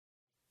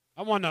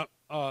I want to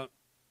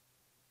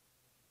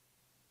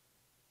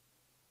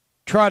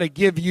try to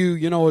give you,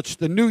 it's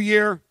the new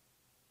year,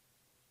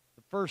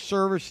 the first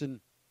service in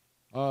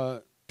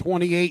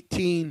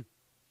 2018.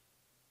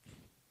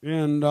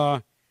 And,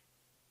 I'm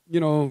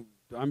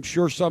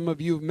sure some of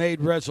you have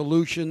made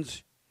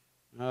resolutions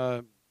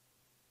and,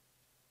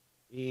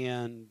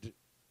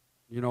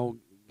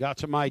 got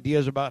some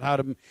ideas about how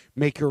to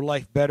make your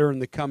life better in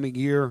the coming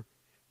year.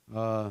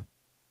 The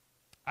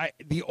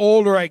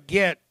older I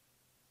get,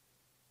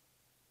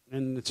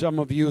 and some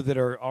of you that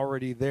are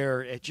already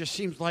there, it just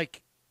seems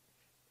like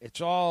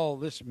it's all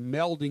this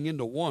melding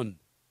into one.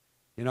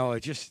 It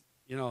just,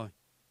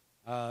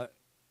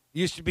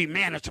 used to be,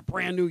 man, it's a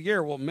brand new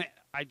year. Well, man,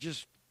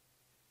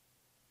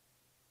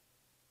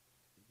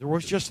 there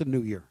was just a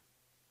new year.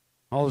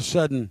 All of a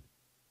sudden,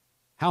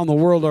 how in the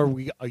world are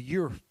we a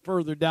year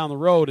further down the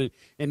road?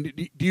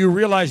 And do you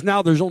realize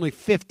now there's only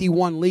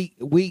 51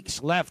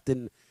 weeks left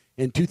in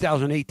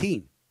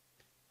 2018?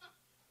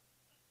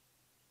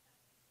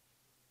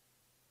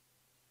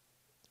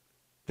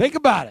 Think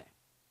about it.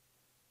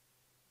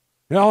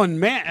 And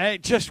man,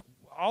 it just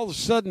all of a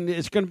sudden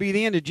it's going to be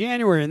the end of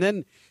January, and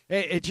then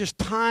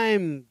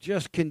time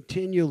just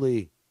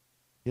continually,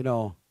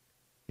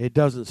 it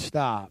doesn't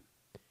stop.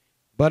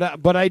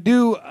 But I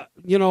do,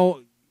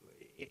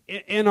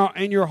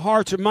 in your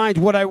hearts and minds,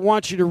 what I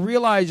want you to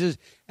realize is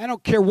I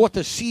don't care what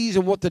the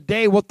season, what the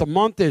day, what the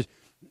month is.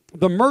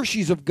 The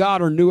mercies of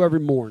God are new every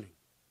morning.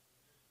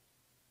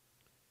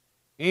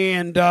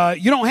 And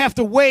you don't have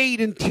to wait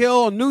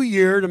until a new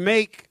year to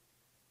make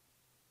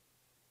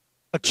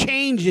a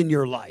change in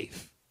your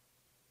life.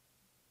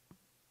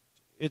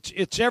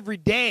 It's every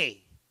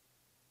day.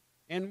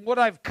 And what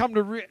I've come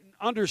to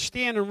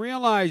understand and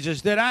realize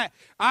is that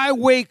I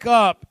wake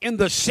up in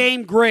the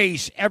same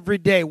grace every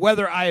day,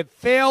 whether I have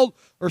failed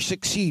or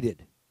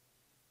succeeded.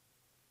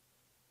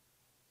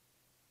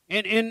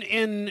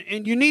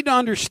 And you need to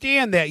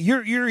understand that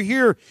you're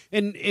here,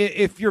 and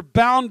if you're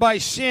bound by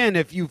sin,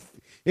 if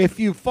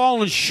you've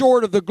fallen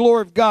short of the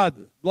glory of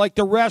God, like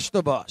the rest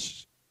of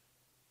us,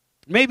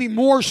 maybe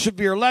more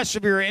severe, less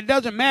severe, it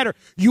doesn't matter.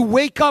 You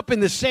wake up in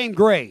the same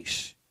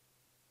grace.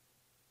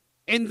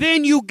 And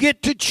then you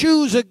get to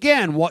choose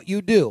again what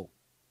you do.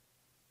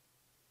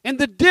 And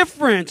the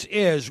difference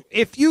is,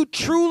 if you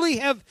truly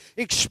have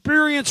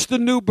experienced the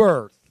new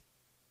birth,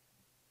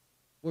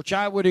 which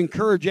I would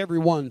encourage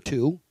everyone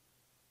to,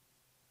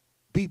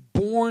 be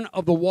born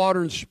of the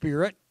water and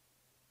spirit.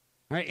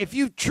 Right? If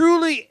you've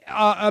truly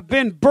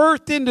been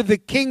birthed into the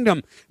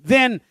kingdom,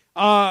 then,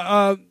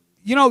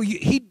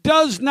 he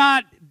does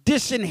not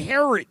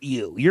disinherit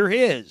you. You're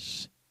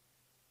his.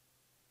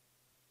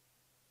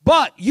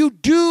 But you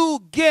do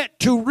get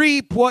to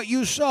reap what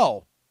you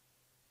sow.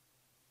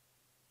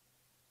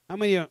 How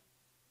many of you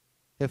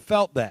have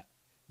felt that?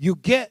 You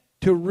get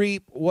to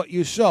reap what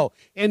you sow.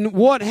 And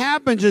what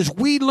happens is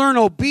we learn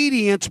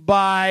obedience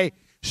by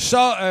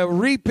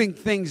reaping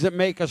things that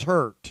make us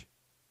hurt.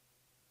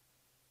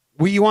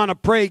 We want to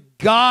pray,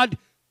 God,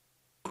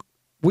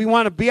 we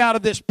want to be out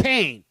of this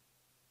pain.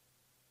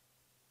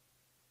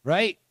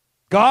 Right?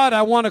 God,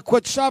 I want to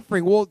quit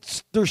suffering. Well,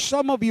 there's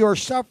some of you are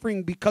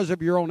suffering because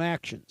of your own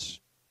actions.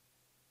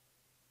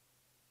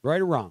 Right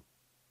or wrong?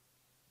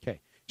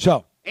 Okay.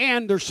 So,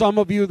 and there's some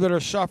of you that are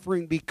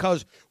suffering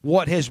because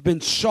what has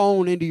been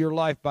sown into your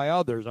life by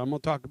others. I'm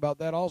going to talk about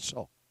that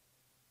also.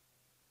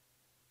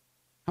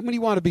 How many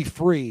want to be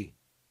free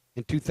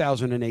in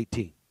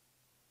 2018?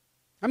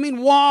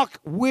 Walk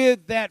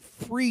with that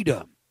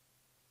freedom.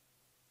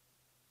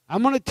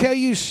 I'm going to tell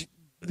you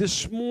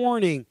this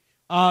morning,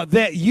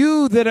 that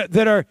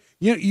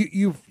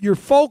you're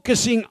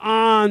focusing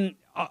on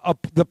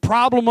the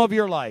problem of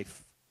your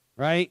life,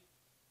 right?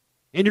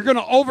 And you're going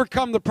to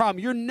overcome the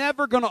problem. You're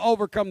never going to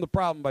overcome the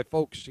problem by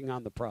focusing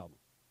on the problem.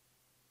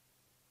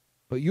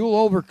 But you'll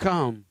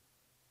overcome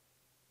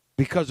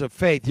because of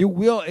faith. You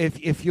will,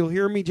 if you'll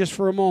hear me just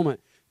for a moment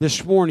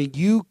this morning,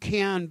 you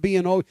can be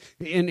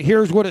and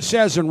here's what it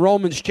says in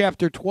Romans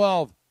chapter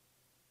 12.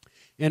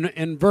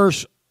 In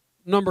verse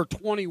number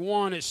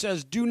 21, it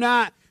says, do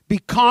not be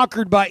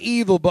conquered by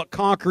evil, but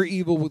conquer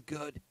evil with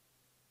good.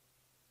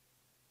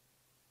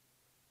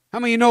 How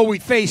many of you know we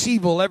face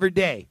evil every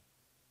day?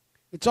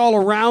 It's all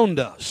around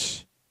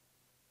us.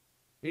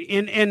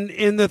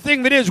 And the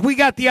thing that is, we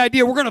got the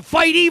idea we're going to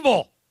fight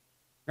evil,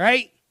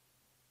 right?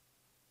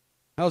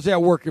 How's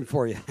that working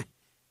for you?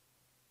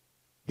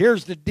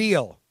 Here's the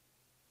deal,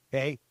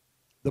 okay?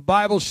 The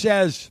Bible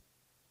says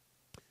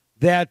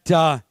that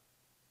the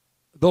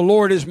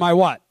Lord is my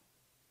what?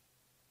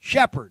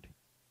 Shepherd,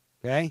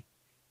 okay?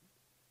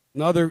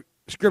 Another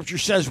scripture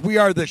says we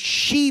are the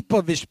sheep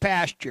of his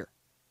pasture,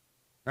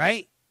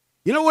 right?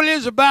 You know what it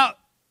is about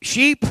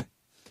sheep?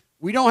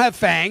 We don't have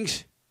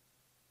fangs.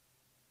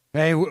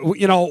 Okay,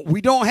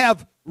 we don't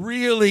have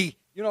really,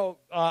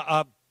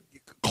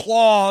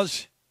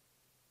 claws.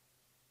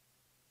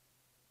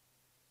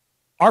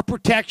 Our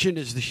protection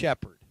is the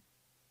shepherd.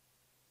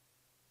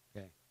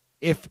 Okay,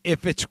 if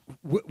it's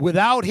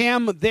without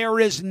him, there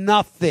is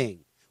nothing.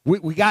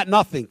 We got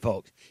nothing,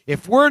 folks.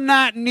 If we're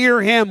not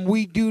near him,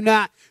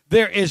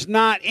 there is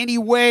not any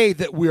way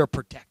that we are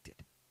protected.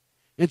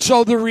 And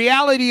so the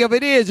reality of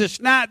it is, it's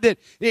not that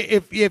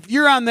if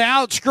you're on the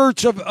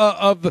outskirts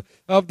of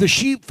the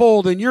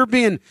sheepfold and you're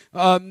being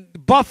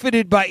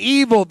buffeted by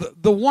evil,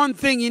 the one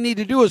thing you need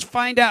to do is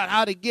find out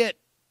how to get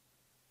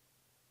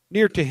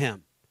near to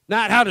him,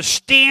 not how to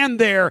stand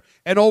there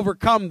and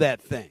overcome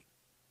that thing.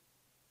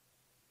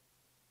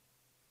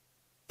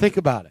 Think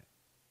about it.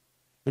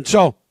 And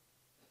so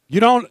you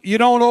don't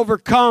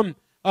overcome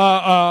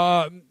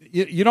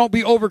you don't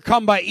be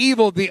overcome by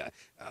evil.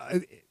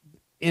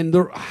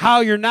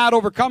 How you're not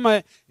overcome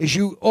it is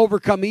you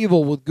overcome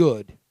evil with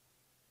good.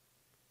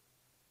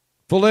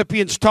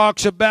 Philippians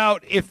talks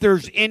about if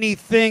there's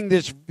anything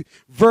that's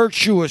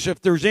virtuous,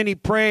 if there's any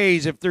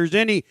praise, if there's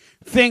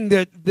anything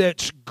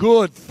that's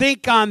good,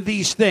 think on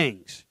these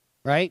things,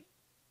 right?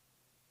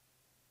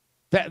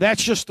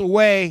 That's just the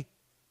way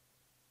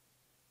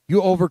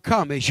you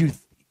overcome, is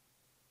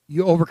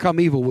you overcome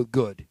evil with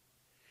good.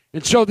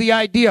 And so the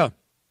idea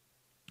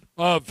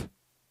of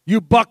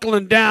you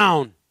buckling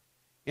down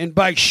and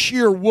by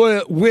sheer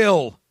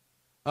will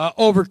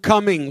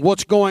overcoming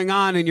what's going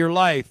on in your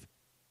life,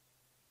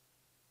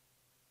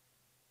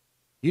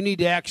 you need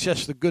to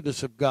access the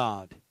goodness of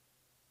God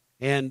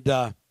and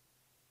the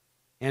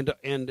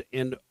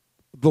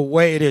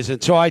way it is.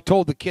 And so I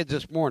told the kids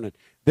this morning,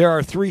 there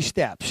are 3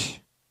 steps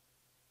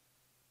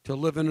to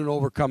living an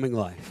overcoming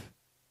life.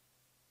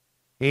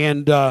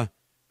 And I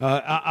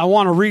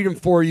want to read them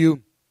for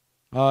you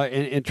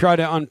and try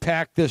to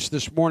unpack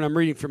this morning. I'm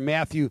reading from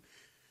Matthew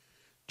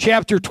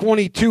chapter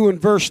 22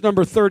 and verse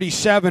number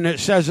 37.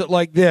 It says it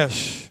like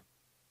this.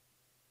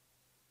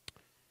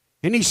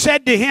 And he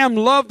said to him,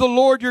 love the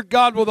Lord your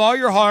God with all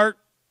your heart,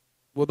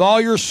 with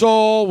all your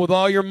soul, with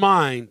all your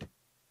mind.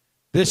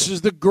 This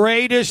is the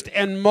greatest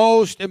and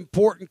most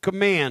important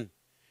command.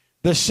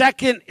 The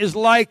second is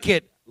like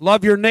it.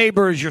 Love your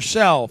neighbor as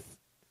yourself.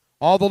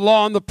 All the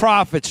law and the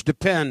prophets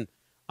depend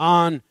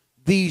on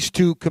these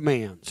 2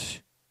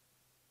 commands.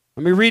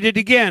 Let me read it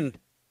again.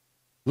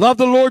 Love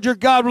the Lord your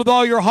God with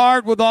all your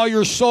heart, with all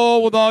your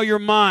soul, with all your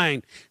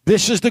mind.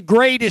 This is the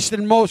greatest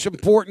and most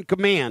important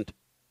command.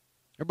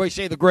 Everybody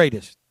say the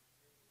greatest.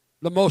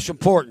 The most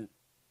important.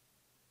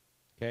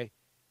 Okay.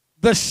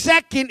 The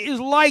second is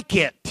like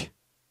it.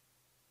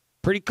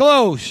 Pretty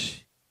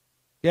close.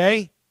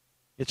 Okay.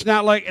 It's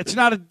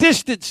not a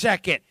distant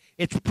second.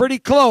 It's pretty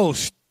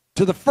close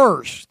to the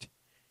first.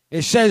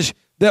 It says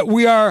that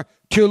we are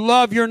to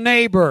love your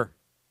neighbor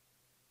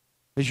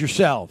as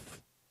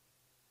yourself.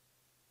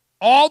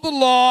 All the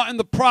law and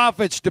the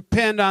prophets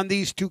depend on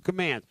these 2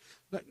 commands.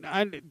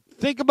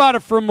 Think about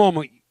it for a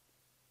moment.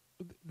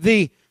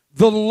 The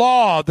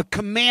law, the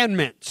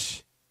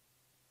commandments,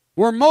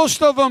 were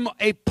most of them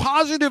a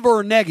positive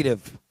or a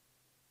negative?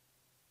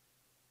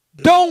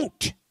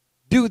 Don't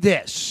do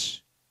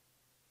this.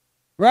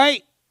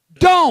 Right?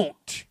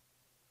 Don't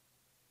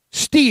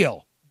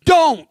steal.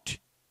 Don't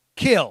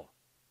kill.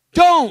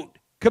 Don't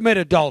commit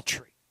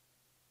adultery.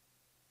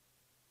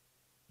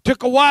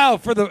 Took a while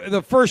for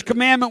the first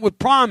commandment with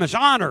promise,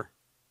 honor.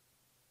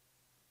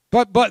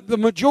 But the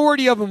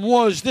majority of them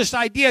was this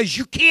idea is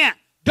you can't,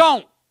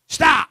 don't,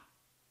 stop.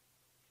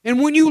 And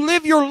when you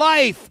live your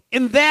life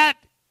in that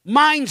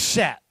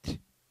mindset,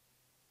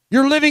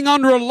 you're living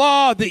under a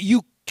law that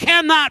you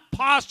cannot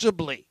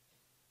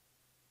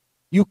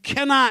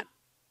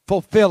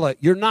fulfill it.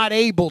 You're not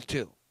able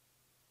to.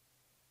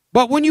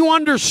 But when you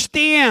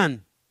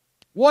understand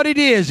what it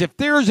is, if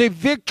there is a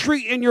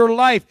victory in your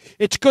life,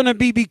 it's going to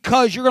be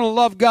because you're going to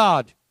love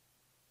God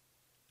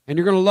and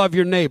you're going to love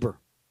your neighbor.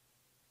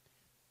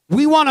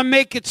 We want to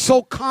make it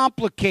so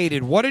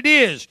complicated what it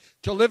is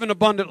to live an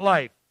abundant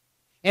life.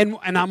 And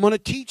I'm going to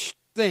teach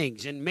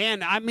things. And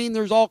man, I mean,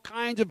 there's all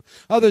kinds of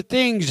other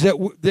things that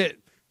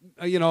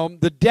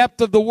the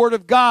depth of the Word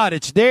of God,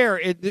 it's there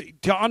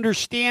to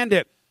understand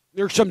it.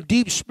 There's some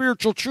deep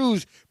spiritual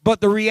truths,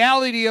 but the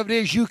reality of it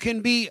is you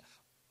can be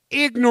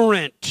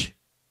ignorant.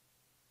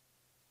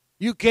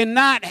 You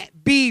cannot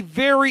be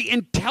very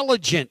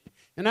intelligent.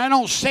 And I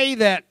don't say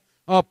that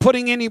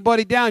putting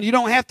anybody down. You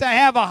don't have to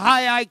have a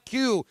high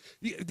IQ.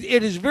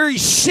 It is very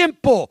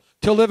simple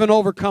to live an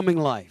overcoming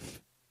life.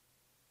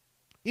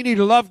 You need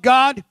to love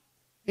God,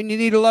 and you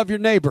need to love your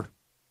neighbor.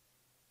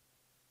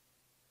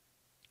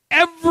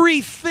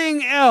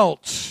 Everything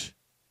else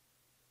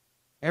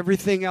in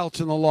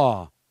the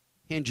law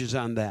hinges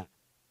on that.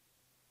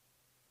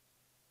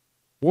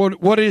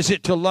 What is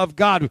it to love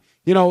God?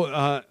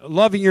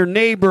 Loving your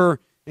neighbor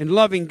and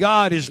loving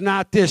God is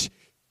not this,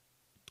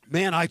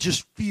 man, I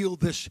just feel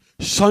this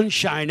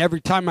sunshine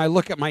every time I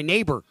look at my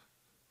neighbor.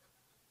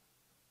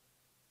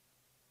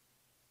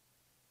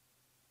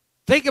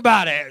 Think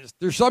about it.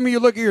 There's some of you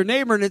look at your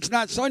neighbor and it's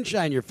not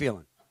sunshine you're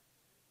feeling.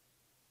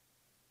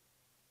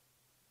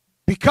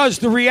 Because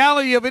the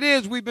reality of it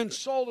is we've been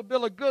sold a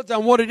bill of goods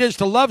on what it is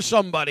to love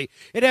somebody.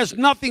 It has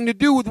nothing to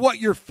do with what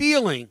you're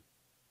feeling.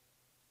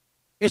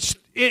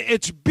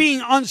 It's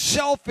being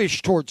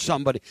unselfish towards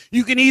somebody.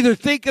 You can either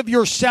think of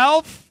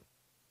yourself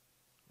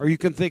or you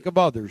can think of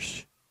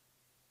others.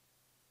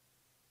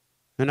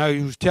 And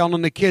I was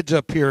telling the kids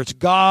up here, it's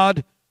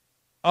God,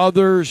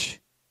 others,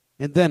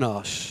 and then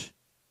us.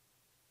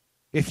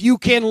 If you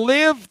can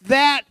live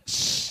that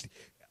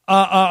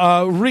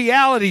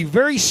reality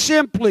very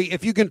simply,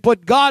 if you can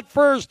put God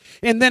first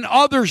and then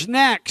others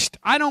next,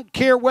 I don't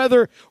care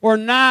whether or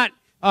not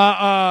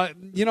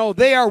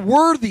they are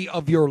worthy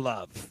of your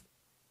love.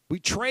 We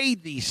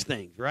trade these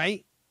things,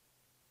 right?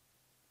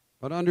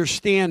 But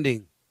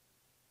understanding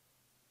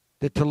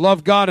that to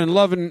love God and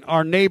loving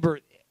our neighbor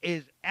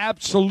is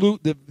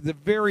absolute, the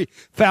very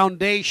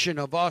foundation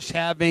of us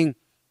having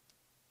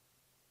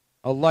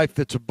a life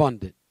that's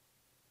abundant.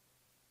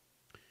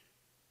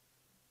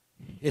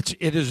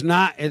 It is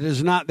not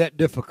that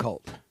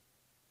difficult.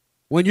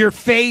 When you're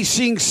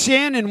facing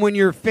sin and when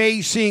you're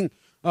facing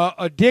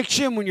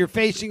addiction, when you're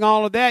facing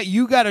all of that,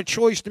 you got a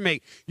choice to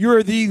make. You're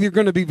either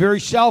going to be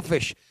very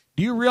selfish.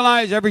 Do you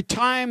realize every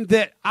time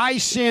that I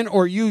sin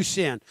or you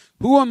sin,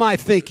 who am I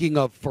thinking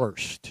of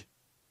first?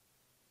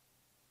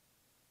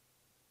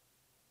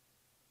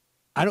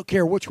 I don't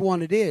care which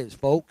one it is,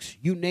 folks.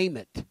 You name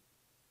it.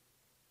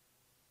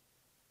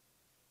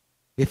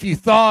 If you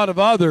thought of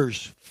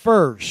others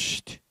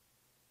first,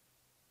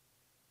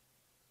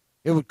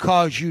 it would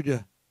cause you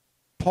to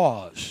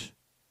pause.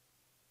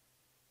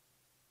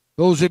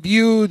 Those of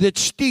you that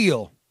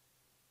steal,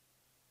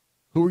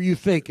 who are you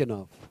thinking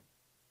of?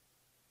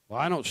 Well,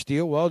 I don't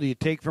steal. Well, do you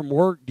take from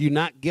work? Do you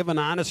not give an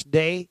honest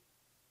day?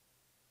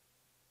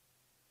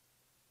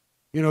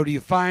 Do you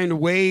find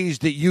ways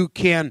that you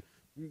can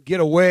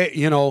get away,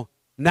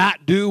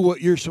 not do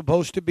what you're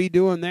supposed to be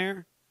doing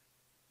there?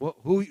 Well,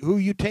 who are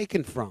you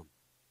taking from?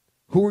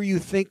 Who are you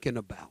thinking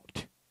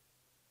about?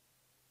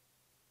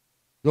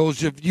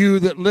 Those of you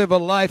that live a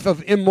life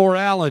of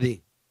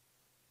immorality.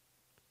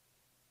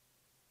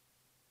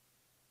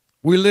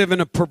 We live in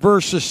a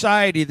perverse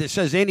society that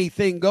says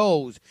anything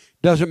goes,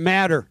 doesn't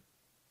matter.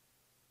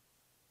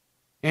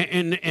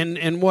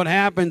 And what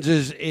happens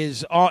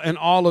is in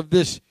all of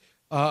this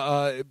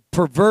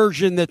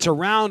perversion that's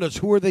around us,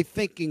 who are they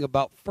thinking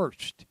about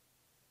first?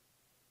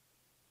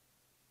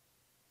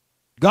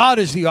 God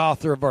is the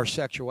author of our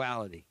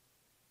sexuality.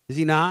 Is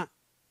he not?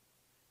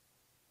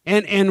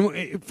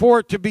 And for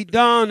it to be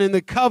done in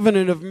the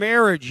covenant of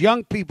marriage,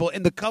 young people,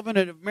 in the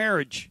covenant of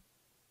marriage,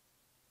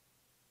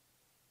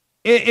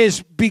 it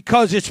is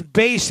because it's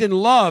based in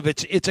love.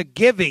 It's a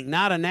giving,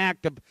 not an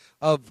act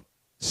of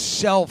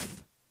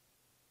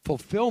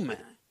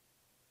self-fulfillment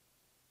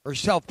or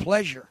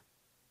self-pleasure.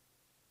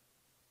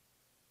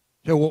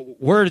 So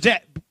where is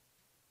that?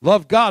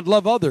 Love God,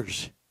 love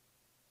others.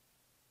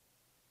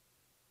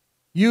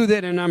 You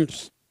that, and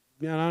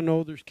I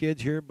know there's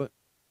kids here, but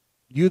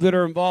you that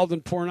are involved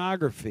in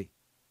pornography.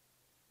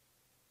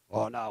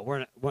 Oh, no, we're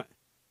not.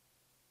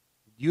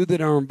 You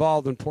that are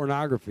involved in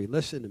pornography,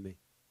 listen to me.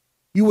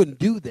 You wouldn't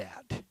do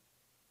that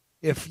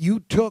if you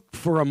took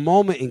for a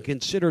moment and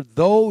considered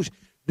those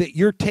that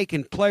you're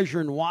taking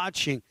pleasure in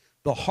watching,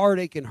 the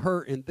heartache and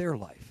hurt in their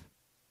life.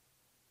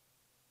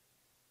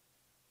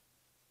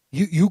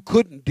 You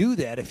couldn't do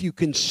that if you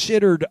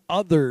considered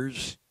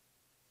others.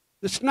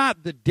 It's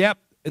not the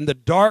depth and the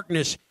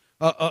darkness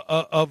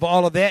of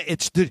all of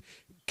that.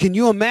 Can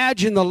you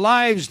imagine the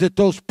lives that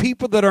those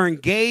people that are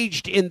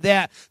engaged in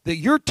that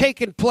you're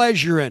taking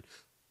pleasure in,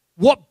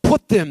 what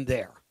put them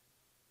there?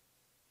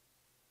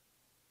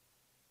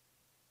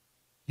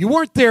 You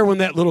weren't there when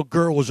that little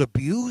girl was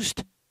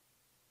abused.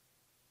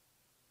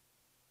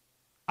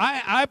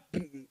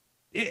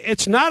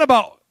 It's not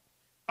about,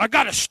 I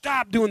got to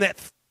stop doing that.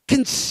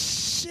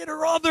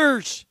 Consider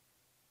others.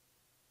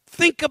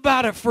 Think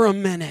about it for a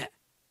minute.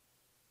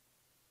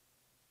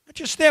 Not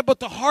just that,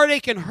 but the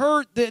heartache and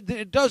hurt that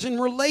it does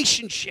in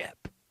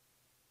relationship.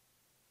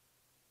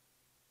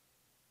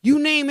 You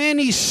name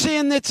any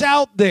sin that's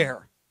out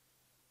there.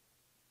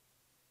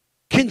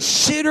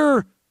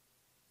 Consider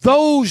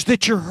those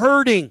that you're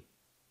hurting.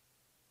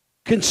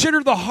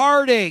 Consider the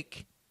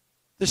heartache,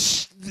 the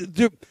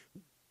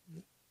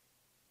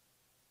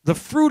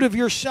fruit of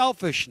your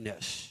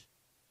selfishness.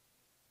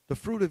 The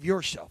fruit of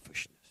your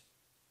selfishness.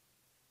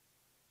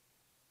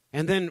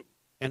 And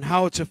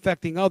how it's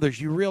affecting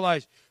others. You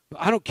realize,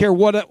 I don't care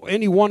what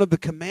any one of the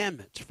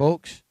commandments,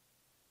 folks.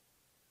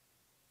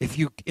 If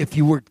you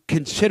would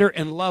consider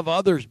and love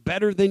others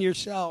better than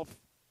yourself,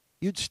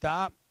 you'd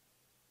stop.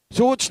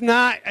 So it's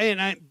not,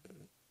 and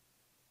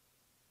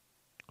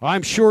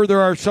I'm sure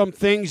there are some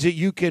things that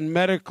you can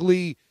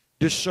medically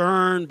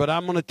discern, but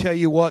I'm going to tell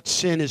you what,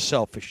 sin is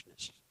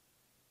selfishness.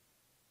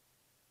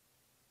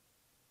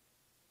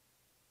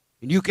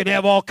 And you can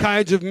have all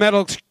kinds of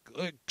medical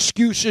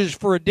excuses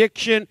for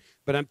addiction,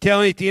 but I'm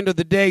telling you, at the end of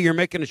the day, you're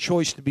making a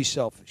choice to be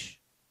selfish.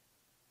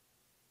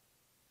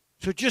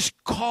 So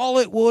just call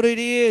it what it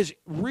is.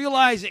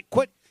 Realize it.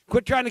 Quit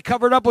trying to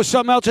cover it up with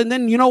something else. And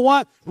then, you know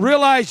what?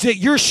 Realize that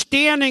you're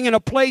standing in a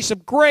place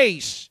of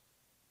grace.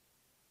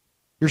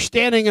 You're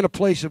standing in a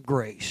place of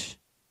grace.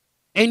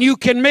 And you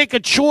can make a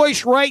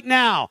choice right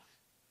now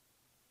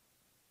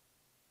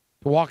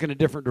to walk in a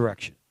different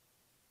direction.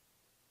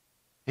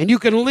 And you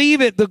can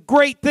leave it. The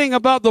great thing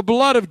about the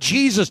blood of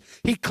Jesus,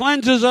 he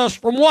cleanses us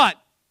from what?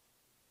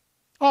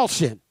 All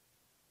sin.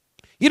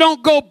 You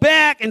don't go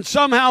back and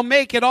somehow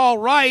make it all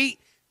right.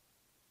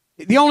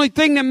 The only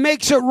thing that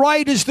makes it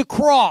right is the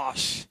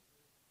cross.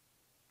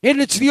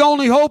 And it's the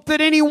only hope that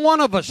any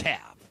one of us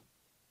have.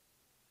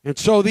 And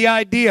so the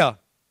idea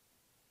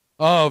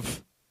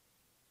of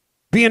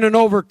being an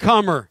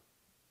overcomer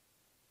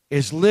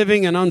is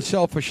living an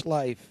unselfish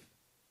life.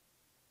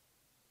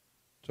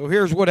 So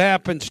here's what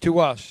happens to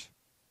us.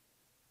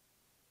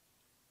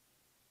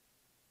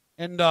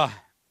 And let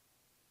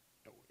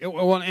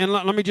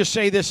me just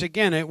say this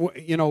again.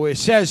 It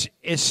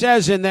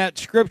says in that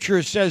scripture,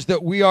 it says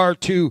that we are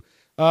to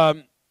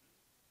love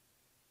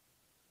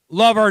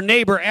our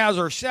neighbor as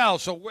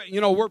ourselves. So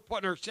we're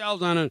putting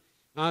ourselves on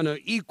an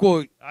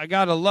equal. I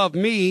gotta love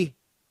me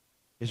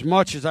as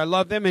much as I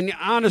love them. And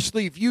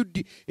honestly,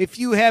 if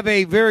you have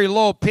a very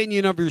low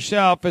opinion of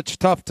yourself, it's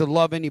tough to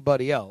love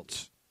anybody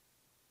else,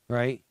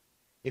 right?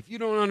 If you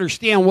don't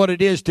understand what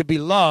it is to be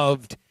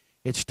loved,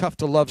 it's tough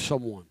to love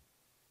someone.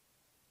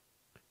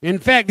 In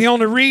fact, the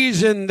only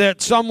reason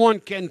that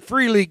someone can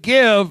freely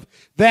give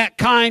that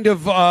kind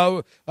of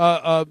love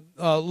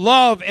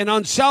and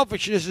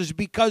unselfishness is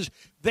because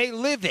they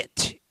live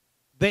it.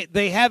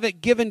 They have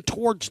it given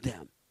towards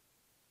them.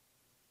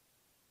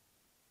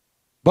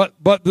 But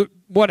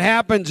what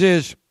happens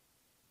is,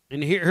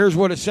 and here's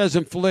what it says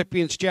in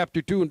Philippians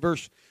chapter 2 and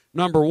verse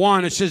number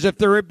 1. It says, if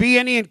there be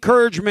any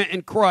encouragement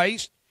in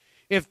Christ,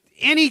 if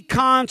any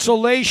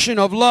consolation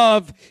of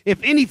love,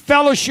 if any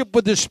fellowship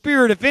with the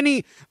Spirit, if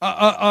any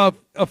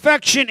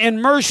affection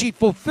and mercy,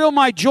 fulfill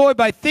my joy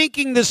by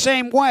thinking the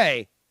same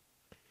way,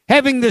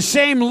 having the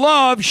same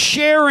love,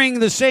 sharing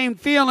the same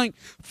feeling,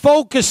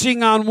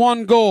 focusing on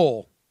one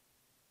goal.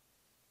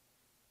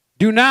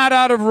 Do not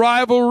out of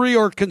rivalry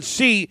or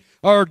conceit,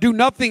 or do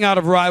nothing out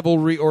of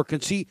rivalry or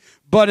conceit,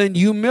 but in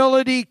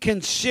humility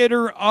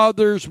consider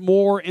others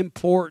more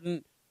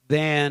important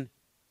than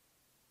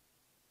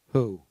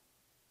who?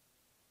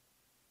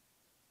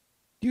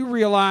 Do you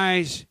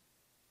realize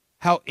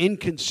how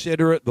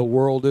inconsiderate the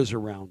world is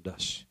around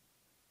us?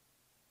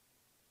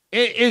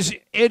 It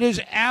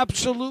is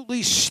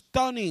absolutely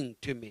stunning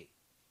to me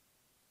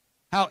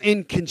how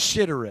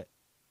inconsiderate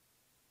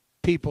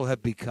people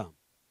have become.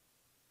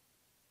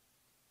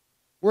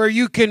 Where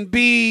you can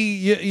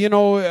be,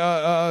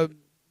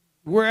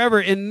 wherever,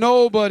 and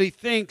nobody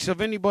thinks of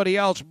anybody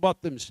else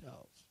but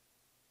themselves.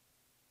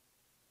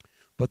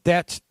 But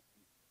that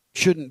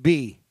shouldn't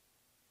be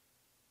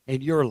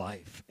in your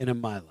life and in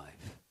my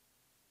life.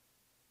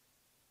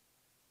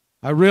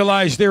 I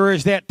realize there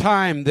is that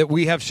time that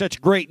we have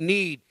such great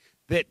need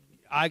that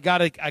I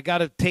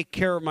gotta take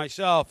care of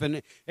myself.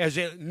 And as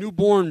a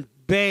newborn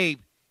babe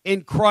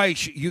in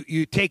Christ,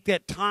 you take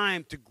that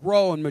time to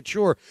grow and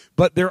mature.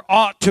 But there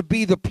ought to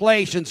be the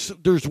place, and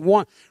there's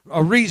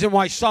a reason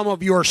why some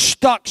of you are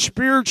stuck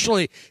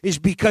spiritually is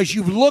because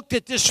you've looked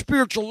at this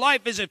spiritual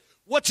life as if,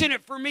 what's in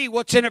it for me?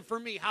 What's in it for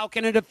me? How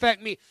can it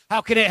affect me?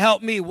 How can it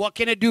help me? What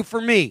can it do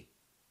for me?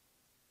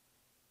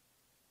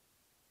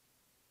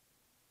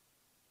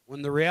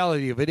 When the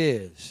reality of it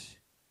is,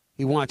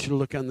 he wants you to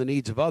look on the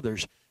needs of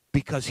others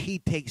because he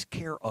takes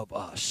care of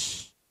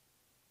us.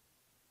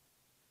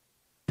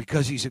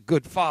 Because he's a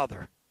good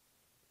father.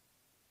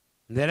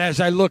 And that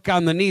as I look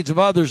on the needs of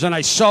others and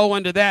I sow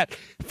into that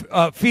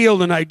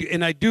field and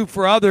I do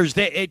for others,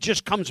 it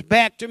just comes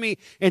back to me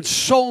in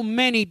so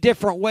many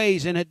different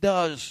ways, and it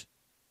does.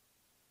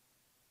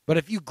 But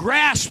if you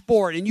grasp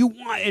for it and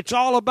it's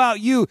all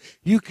about you,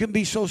 you can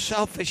be so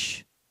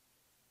selfish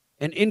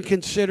and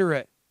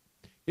inconsiderate.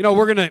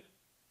 We're going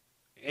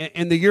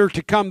to, in the year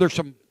to come, there's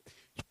some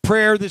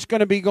prayer that's going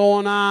to be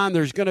going on.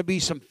 There's going to be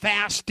some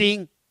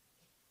fasting.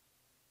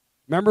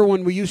 Remember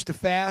when we used to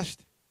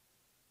fast?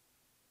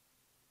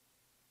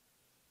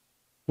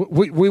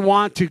 We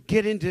want to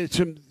get into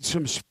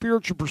some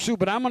spiritual pursuit,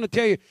 but I'm going to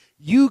tell you,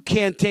 you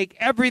can't take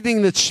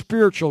everything that's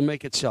spiritual and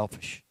make it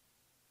selfish.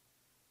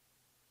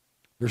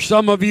 There's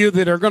some of you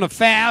that are going to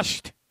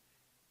fast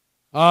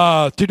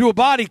to do a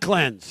body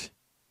cleanse.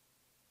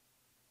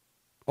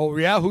 Oh,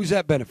 yeah? Who's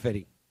that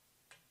benefiting?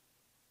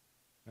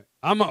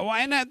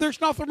 And there's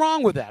nothing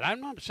wrong with that.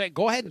 I'm not saying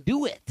go ahead and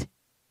do it.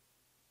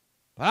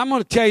 But I'm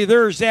going to tell you,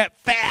 there's that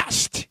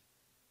fast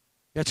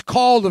that's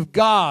called of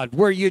God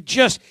where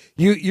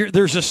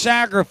there's a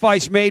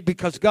sacrifice made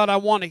because, God, I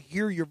want to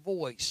hear your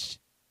voice.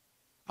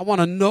 I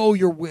want to know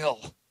your will.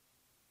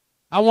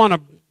 I want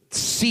to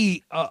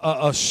see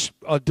a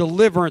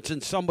deliverance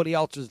in somebody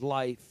else's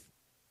life.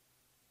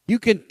 You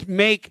can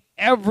make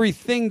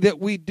everything that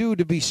we do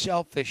to be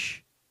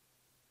selfish.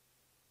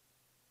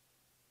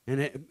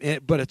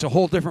 But it's a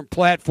whole different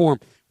platform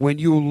when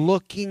you're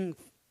looking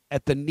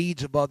at the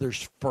needs of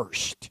others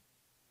first.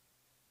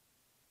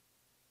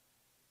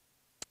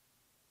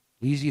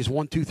 Easy as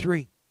 1, 2,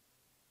 3.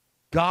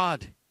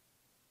 God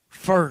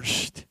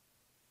first,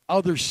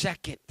 others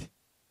second.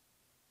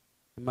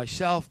 And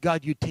myself,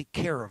 God, you take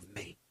care of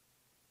me.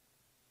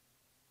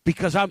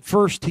 Because I'm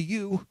first to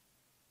you.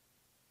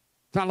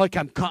 It's not like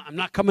I'm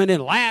not coming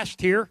in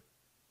last here.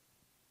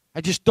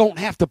 I just don't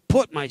have to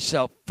put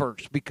myself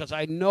first because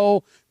I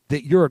know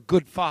that you're a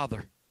good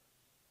Father,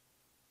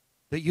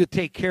 that you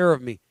take care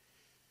of me.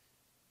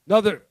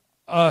 Another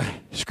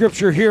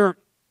scripture here,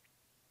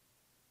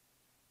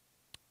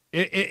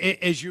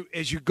 as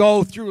you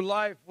go through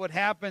life, what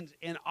happens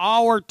in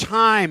our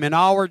time, in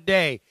our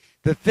day,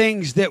 the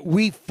things that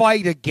we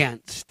fight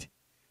against.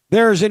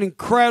 There's an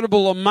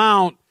incredible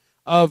amount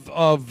of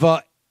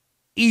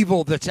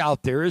evil that's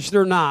out there, is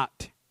there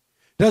not?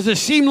 Does it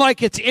seem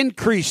like it's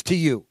increased to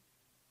you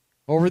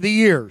over the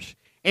years?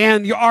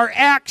 And our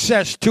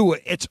access to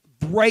it, it's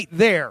right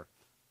there.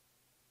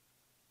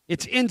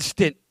 It's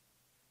instant.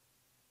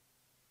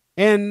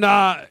 And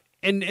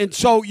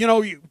so,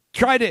 you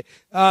try to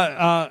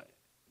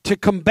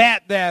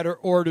combat that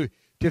or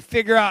to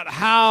figure out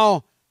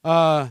how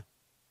to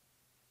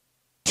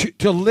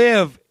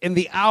live in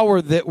the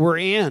hour that we're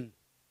in.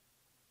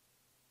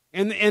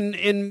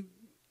 And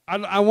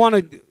I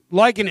want to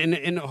liken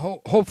it, and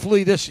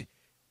hopefully this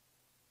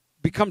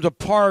becomes a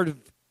part of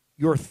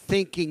your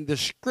thinking. The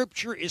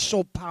Scripture is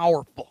so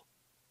powerful.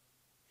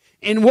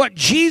 And what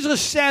Jesus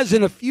says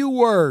in a few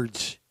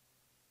words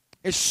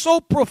is so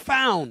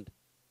profound.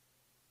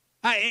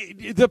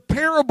 The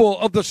parable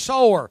of the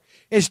sower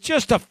is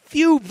just a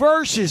few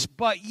verses,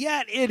 but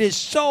yet it is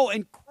so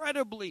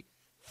incredibly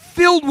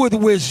filled with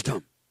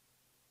wisdom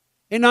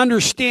and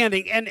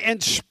understanding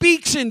and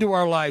speaks into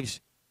our lives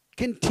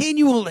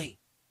continually.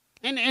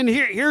 And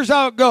here's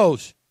how it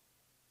goes.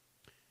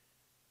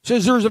 It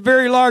says there was a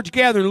very large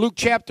gathering, Luke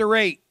chapter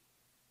 8.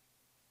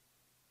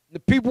 The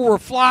people were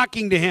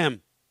flocking to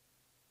him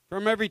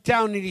from every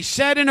town. And he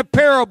said in a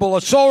parable,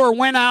 a sower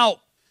went out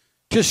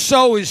to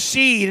sow his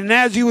seed. And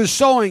as he was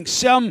sowing,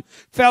 some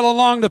fell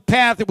along the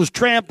path that was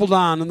trampled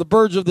on, and the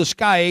birds of the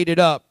sky ate it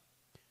up.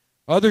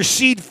 Other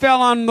seed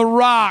fell on the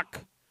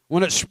rock.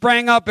 When it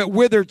sprang up, it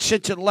withered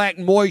since it lacked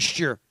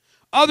moisture.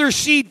 Other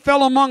seed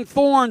fell among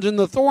thorns, and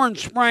the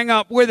thorns sprang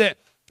up with it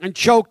and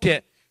choked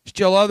it.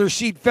 Still other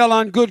seed fell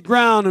on good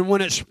ground, and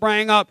when it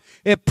sprang up,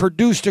 it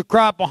produced a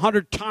crop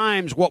 100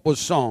 times what was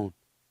sown.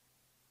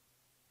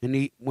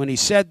 And when he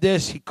said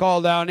this, he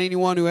called out,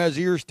 anyone who has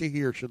ears to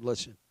hear should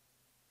listen.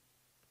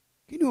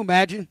 Can you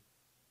imagine?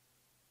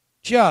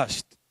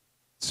 Just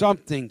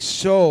something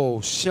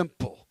so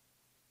simple,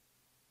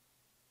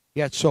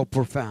 yet so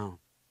profound.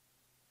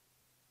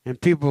 And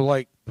people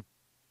like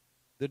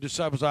the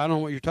disciples, I don't know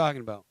what you're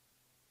talking about.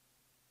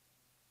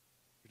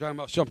 You're talking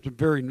about something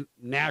very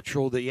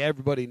natural that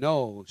everybody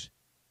knows.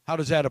 How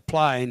does that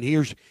apply? And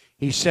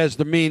he says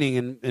the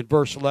meaning in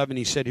verse 11.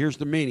 He said, here's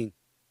the meaning.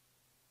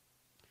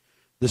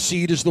 The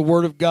seed is the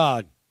word of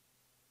God.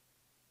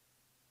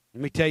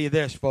 Let me tell you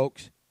this,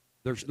 folks.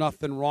 There's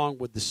nothing wrong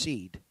with the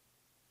seed.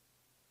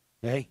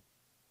 Okay?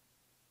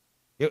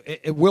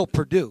 It will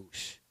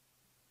produce.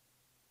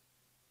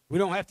 We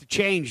don't have to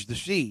change the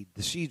seed.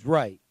 The seed's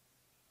right.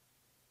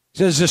 It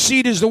says the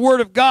seed is the word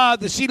of God.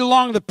 The seed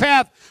along the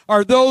path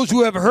are those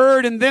who have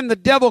heard, and then the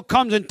devil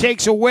comes and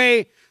takes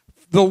away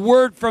the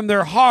word from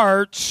their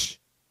hearts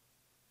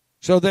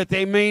so that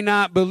they may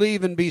not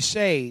believe and be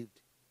saved.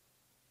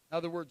 In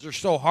other words, they're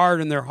so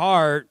hard in their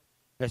heart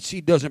that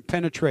seed doesn't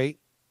penetrate.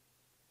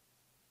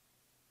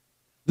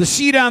 The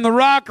seed on the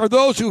rock are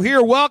those who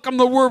hear, welcome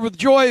the word with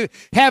joy,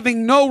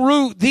 having no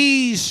root.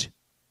 These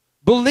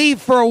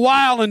believe for a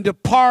while and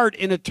depart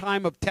in a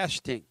time of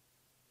testing.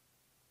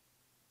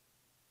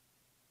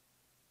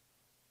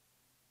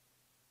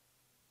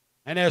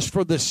 And as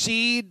for the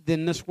seed,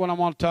 then this is what I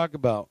want to talk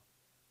about,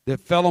 that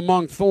fell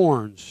among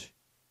thorns.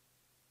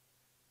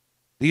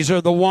 These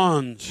are the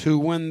ones who,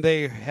 when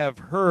they have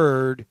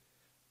heard,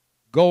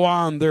 go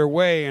on their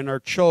way and are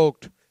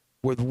choked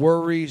with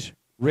worries,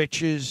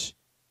 riches,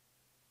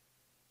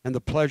 and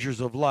the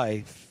pleasures of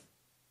life,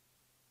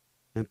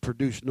 and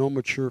produce no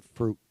mature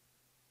fruit.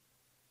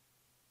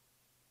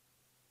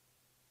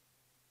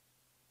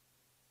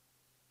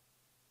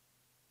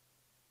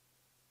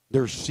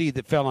 There's seed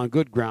that fell on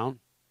good ground.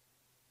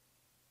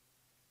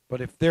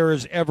 But if there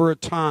is ever a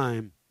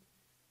time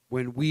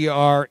when we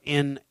are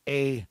in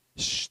a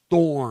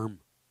storm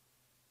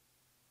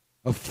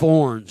of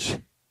thorns,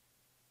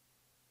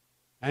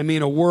 I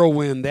mean a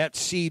whirlwind, that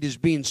seed is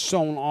being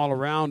sown all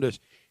around us.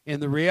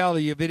 And the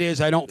reality of it is,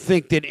 I don't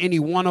think that any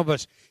one of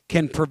us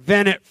can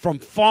prevent it from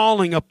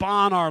falling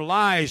upon our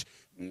lives.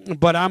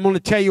 But I'm going to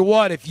tell you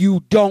what, if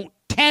you don't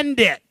tend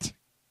it,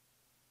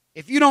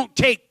 if you don't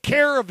take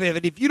care of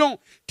it, if you don't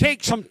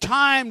take some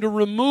time to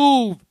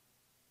remove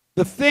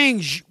the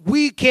things,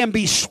 we can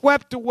be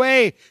swept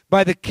away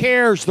by the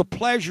cares, the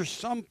pleasures.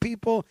 Some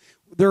people,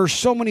 there are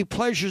so many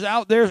pleasures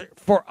out there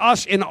for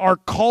us in our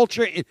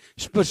culture,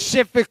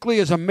 specifically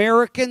as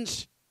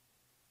Americans.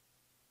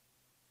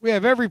 We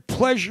have every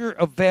pleasure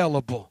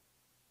available.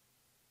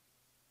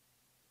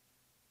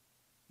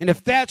 And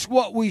if that's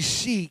what we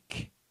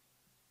seek,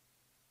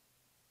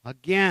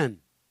 again,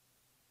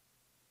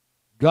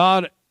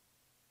 God,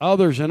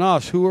 others, and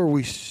us, who are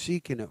we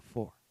seeking it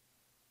for?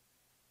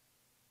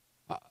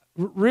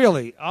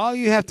 Really, all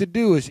you have to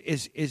do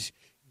is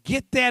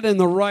get that in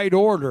the right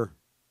order.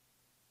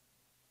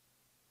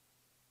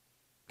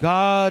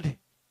 God,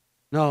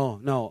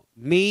 no,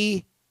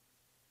 me,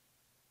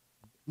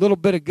 little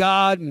bit of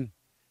God, and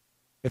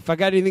if I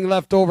got anything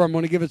left over, I'm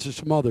going to give it to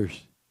some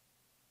others.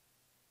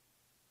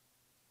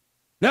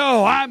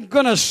 No, I'm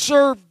going to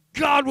serve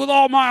God with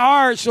all my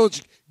heart, so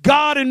it's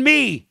God and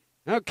me.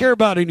 I don't care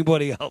about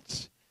anybody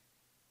else.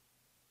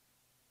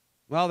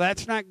 Well,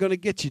 that's not going to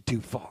get you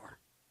too far.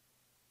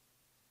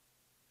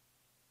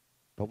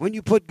 But when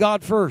you put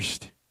God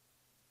first,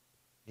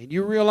 and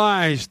you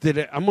realize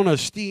that I'm going to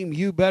esteem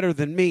you better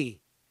than me,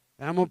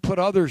 and I'm going to put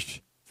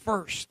others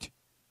first.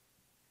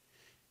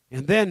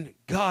 And then,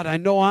 God, I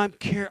know I'm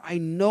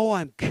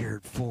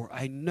cared for.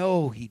 I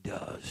know He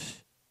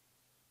does.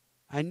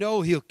 I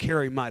know He'll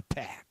carry my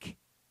pack.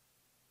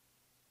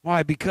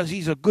 Why? Because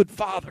He's a good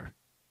Father.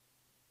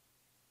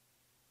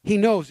 He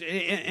knows.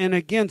 And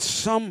again,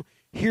 some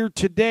here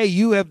today,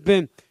 you have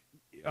been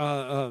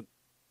not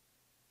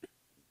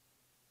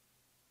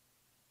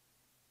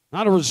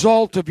a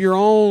result of your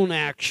own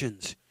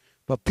actions,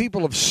 but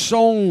people have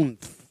sown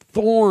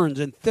thorns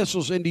and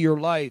thistles into your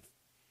life,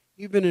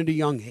 even at a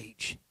young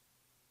age.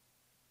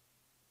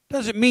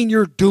 Doesn't mean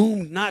you're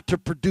doomed not to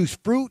produce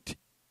fruit.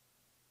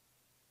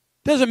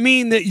 Doesn't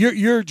mean that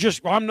you're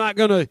just, well, I'm not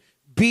going to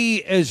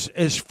be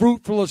as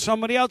fruitful as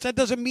somebody else. That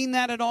doesn't mean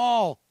that at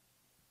all.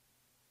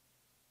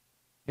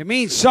 It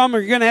means some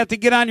are going to have to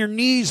get on your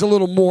knees a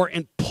little more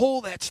and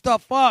pull that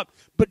stuff up.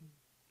 But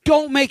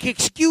don't make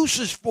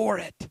excuses for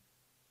it.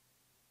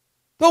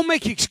 Don't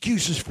make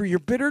excuses for your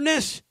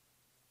bitterness.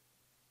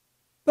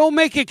 Don't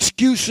make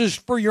excuses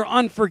for your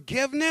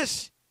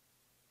unforgiveness.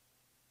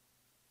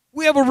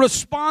 We have a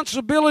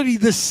responsibility.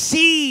 The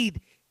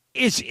seed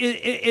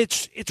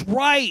it's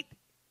right.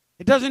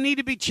 It doesn't need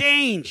to be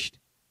changed.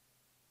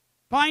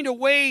 Find a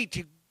way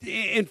to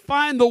and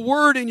find the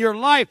word in your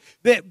life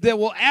that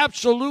will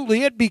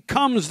absolutely, it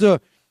becomes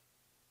the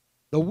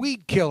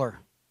weed killer.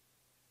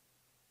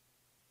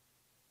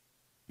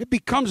 It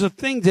becomes a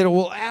thing that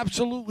will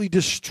absolutely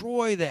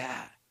destroy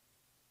that.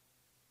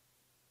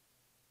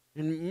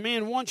 And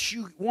man, once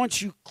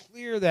you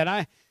clear that,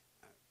 I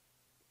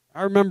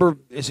remember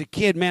as a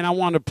kid, man, I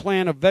wanted to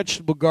plant a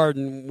vegetable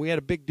garden. We had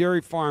a big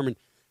dairy farm, and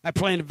I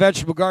planted a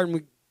vegetable garden.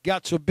 We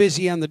got so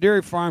busy on the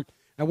dairy farm,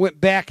 I went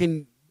back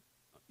in,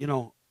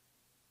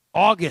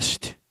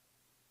 August.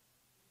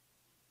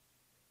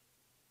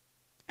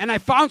 And I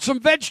found some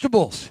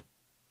vegetables,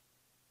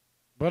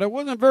 but it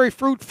wasn't very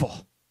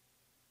fruitful.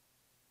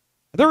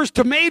 There was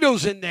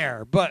tomatoes in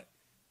there, but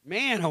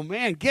man, oh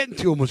man, getting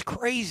to them was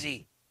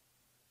crazy.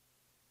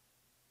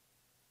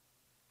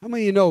 How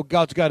many of you know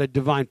God's got a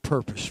divine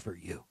purpose for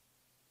you?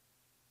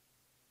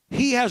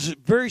 He has a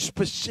very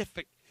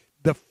specific,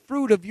 the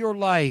fruit of your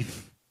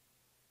life.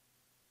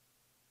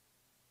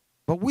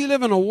 But we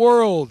live in a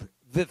world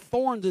that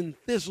thorns and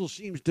thistles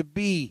seems to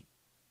be.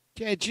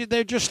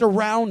 They're just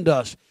around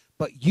us.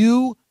 But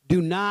you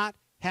do not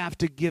have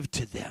to give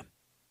to them.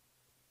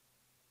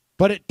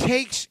 But it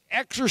takes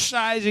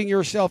exercising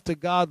yourself to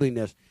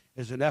godliness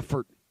as an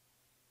effort.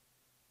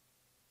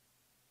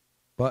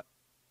 But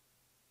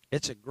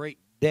it's a great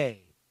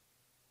day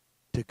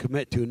to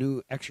commit to a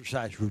new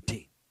exercise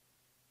routine.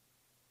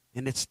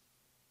 And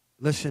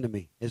listen to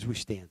me as we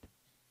stand.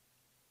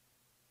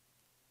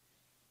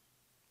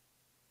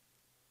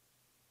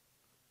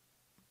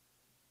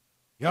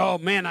 Oh,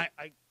 man, I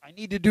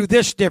need to do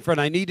this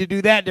different. I need to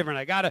do that different.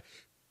 I got to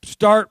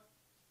start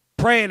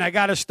praying. I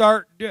got to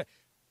start.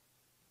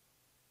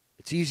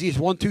 It's easy as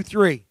 1, 2,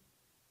 3.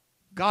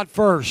 God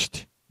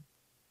first.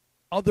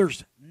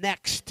 Others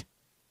next.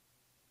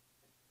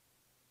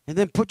 And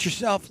then put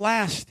yourself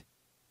last.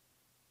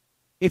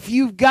 If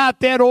you've got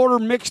that order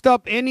mixed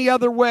up any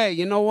other way,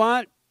 you know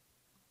what?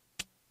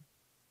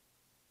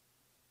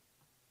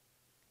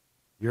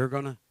 You're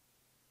going to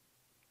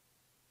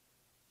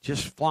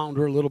just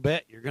flounder a little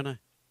bit. You're going to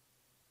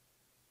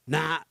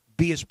not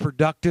be as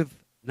productive,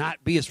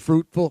 not be as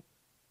fruitful.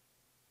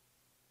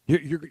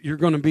 You're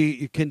going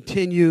to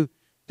continue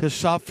to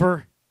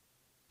suffer.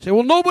 Say,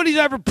 well, nobody's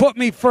ever put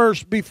me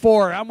first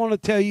before. I'm going to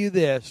tell you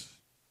this.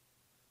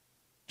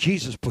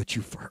 Jesus put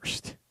you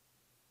first.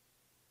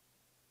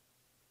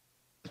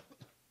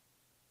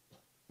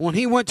 When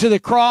He went to the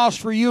cross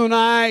for you and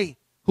I,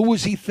 who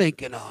was He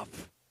thinking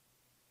of?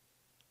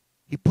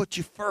 He put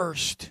you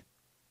first.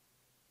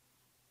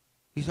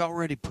 He's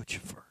already put you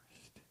first.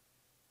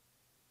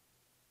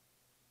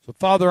 So,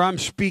 Father, I'm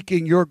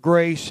speaking your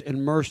grace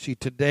and mercy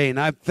today, and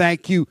I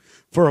thank you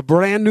for a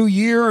brand new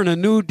year and a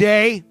new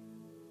day.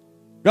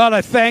 God,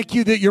 I thank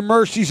you that your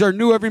mercies are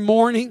new every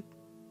morning.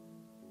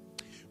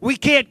 We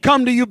can't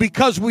come to you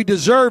because we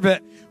deserve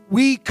it.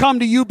 We come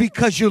to you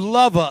because you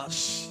love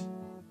us,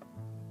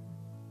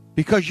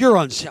 because you're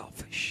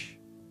unselfish.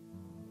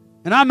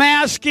 And I'm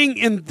asking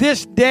in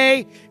this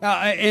day,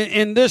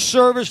 in this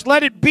service,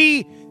 let it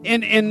be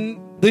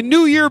in the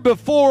new year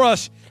before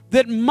us,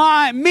 that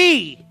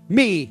me,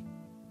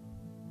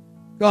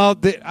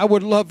 God, that I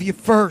would love you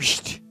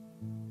first.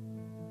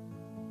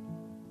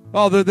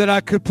 Father, that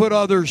I could put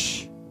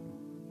others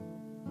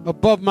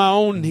above my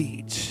own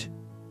needs.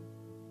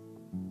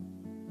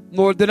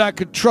 Lord, that I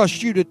could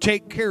trust you to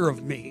take care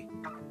of me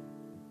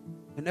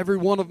and every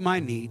one of my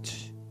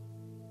needs.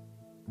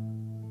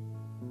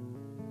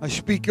 I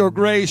speak your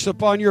grace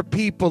upon your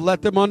people.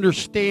 Let them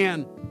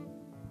understand,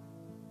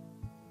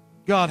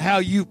 God, how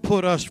you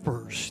put us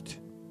first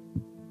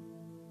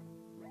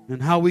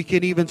and how we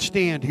can even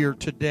stand here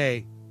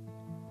today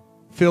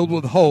filled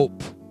with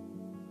hope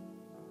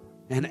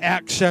and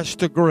access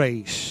to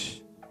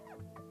grace.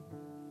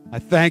 I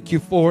thank you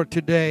for it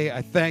today.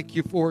 I thank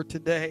you for it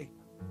today.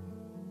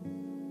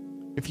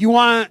 If you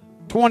want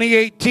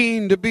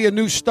 2018 to be a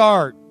new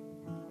start,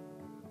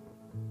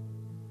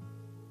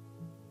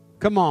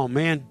 come on,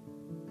 man.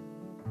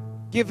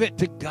 Give it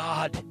to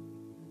God.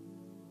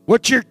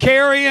 What you're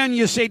carrying,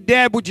 you say,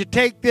 Dad, would you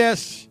take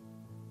this?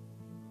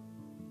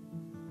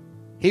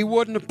 He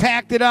wouldn't have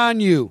packed it on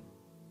you,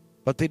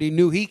 but that he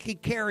knew he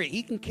could carry it.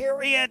 He can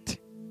carry it.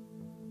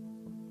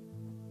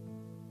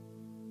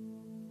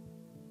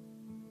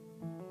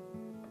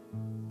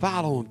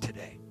 Follow him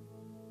today.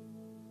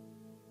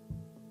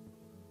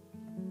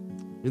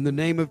 In the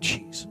name of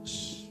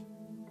Jesus.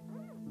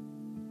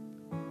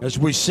 As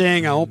we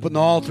sing, I open the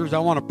altars. I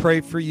want to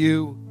pray for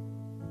you,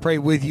 pray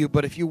with you.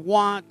 But if you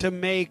want to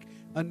make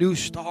a new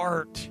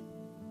start,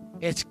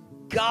 it's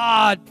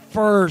God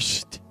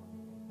first.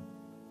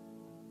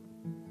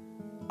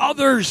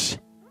 Others.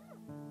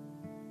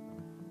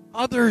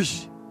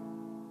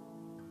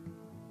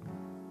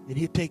 And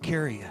he'll take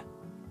care of you.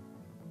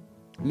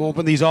 I'm going to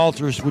open these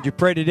altars. Would you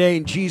pray today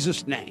in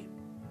Jesus' name?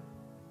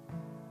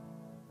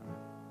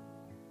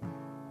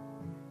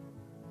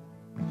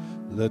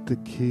 Let the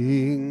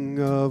King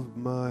of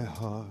my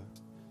heart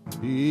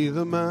be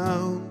the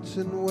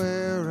mountain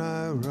where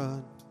I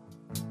run,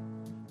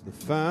 the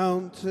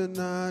fountain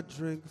I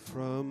drink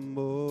from.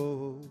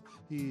 Oh,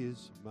 he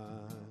is my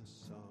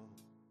song.